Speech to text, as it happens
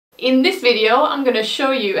In this video, I'm going to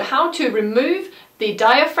show you how to remove the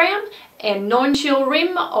diaphragm and non-chill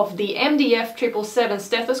rim of the MDF 777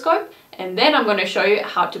 stethoscope, and then I'm going to show you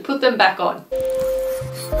how to put them back on.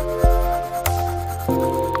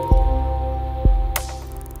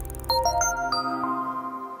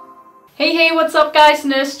 Hey, what's up guys?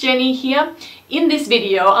 Nurse Jenny here. In this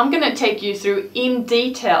video, I'm going to take you through in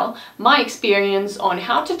detail my experience on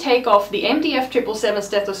how to take off the MDF 777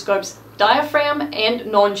 stethoscope's diaphragm and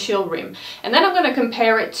non-chill rim. And then I'm going to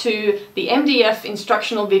compare it to the MDF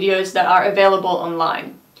instructional videos that are available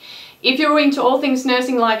online. If you're into all things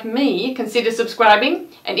nursing like me, consider subscribing.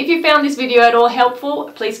 And if you found this video at all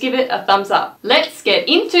helpful, please give it a thumbs up. Let's get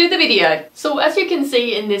into the video. So as you can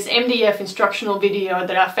see in this MDF instructional video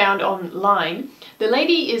that I found online, the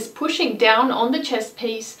lady is pushing down on the chest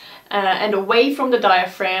piece and away from the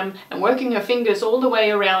diaphragm and working her fingers all the way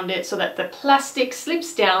around it so that the plastic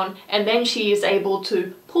slips down, and then she is able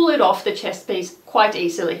to pull it off the chest piece quite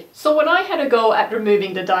easily. So when I had a go at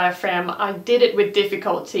removing the diaphragm, I did it with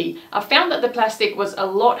difficulty. I found that the plastic was a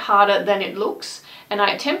lot harder than it looks, and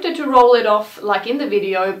I attempted to roll it off like in the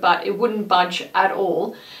video, but it wouldn't budge at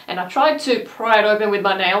all. And I tried to pry it open with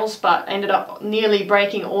my nails, but ended up nearly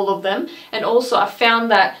breaking all of them. And also I found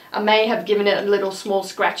that I may have given it little small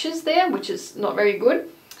scratches there, which is not very good.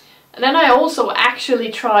 And then I also actually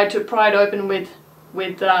tried to pry it open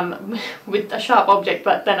with a sharp object,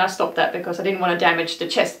 but then I stopped that because I didn't want to damage the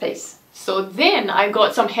chest piece. So then I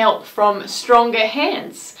got some help from stronger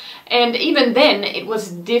hands, and even then it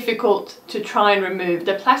was difficult to try and remove.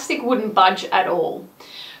 The plastic wouldn't budge at all.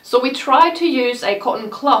 So we tried to use a cotton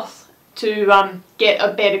cloth to get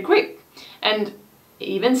a better grip, and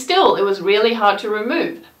even still it was really hard to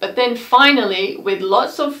remove. But then finally, with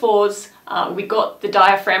lots of force, we got the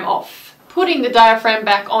diaphragm off. Putting the diaphragm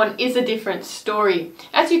back on is a different story.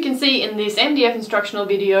 As you can see in this MDF instructional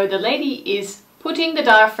video, the lady is putting the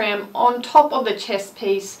diaphragm on top of the chest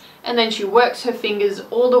piece, and then she works her fingers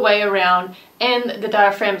all the way around and the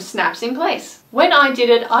diaphragm snaps in place. When I did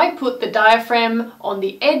it, I put the diaphragm on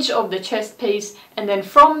the edge of the chest piece, and then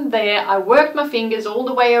from there I worked my fingers all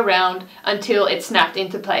the way around until it snapped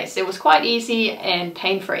into place. It was quite easy and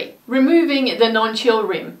pain-free. Removing the non-chill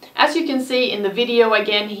rim. As you can see in the video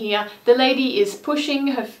again here, the lady is pushing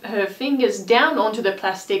her fingers down onto the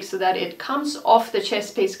plastic so that it comes off the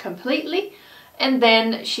chest piece completely, and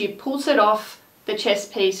then she pulls it off the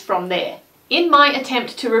chest piece from there. In my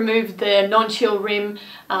attempt to remove the non-chill rim,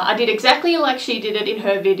 I did exactly like she did it in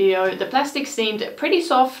her video. The plastic seemed pretty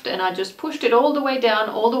soft, and I just pushed it all the way down,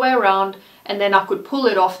 all the way around, and then I could pull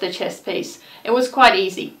it off the chest piece. It was quite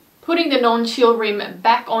easy. Putting the non-chill rim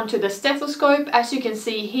back onto the stethoscope, as you can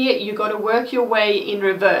see here, you got to work your way in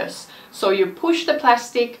reverse. So you push the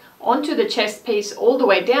plastic onto the chest piece all the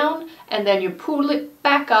way down, and then you pull it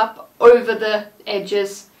back up over the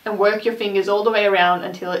edges and work your fingers all the way around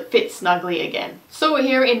until it fits snugly again. So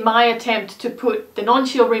here, in my attempt to put the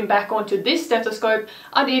non-chill rim back onto this stethoscope,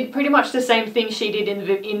 I did pretty much the same thing she did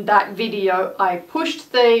in that video. I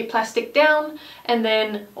pushed the plastic down and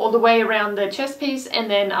then all the way around the chest piece, and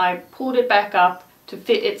then I pulled it back up to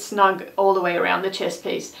fit it snug all the way around the chest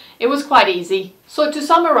piece. It was quite easy. So to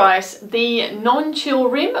summarize, the non-chill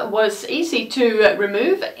rim was easy to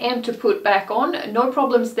remove and to put back on, no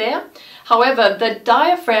problems there. However, the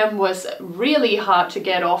diaphragm was really hard to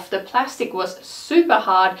get off. The plastic was super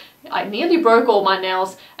hard. I nearly broke all my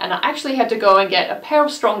nails, and I actually had to go and get a pair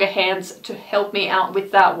of stronger hands to help me out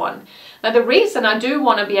with that one. Now, the reason I do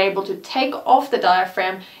want to be able to take off the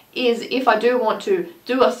diaphragm is if I do want to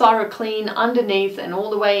do a thorough clean underneath and all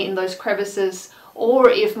the way in those crevices, or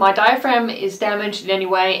if my diaphragm is damaged in any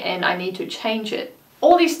way and I need to change it.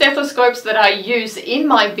 All these stethoscopes that I use in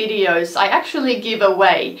my videos, I actually give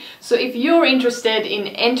away. So if you're interested in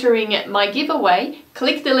entering my giveaway,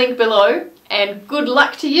 click the link below, and good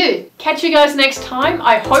luck to you. Catch you guys next time.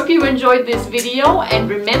 I hope you enjoyed this video, and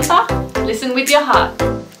remember, listen with your heart.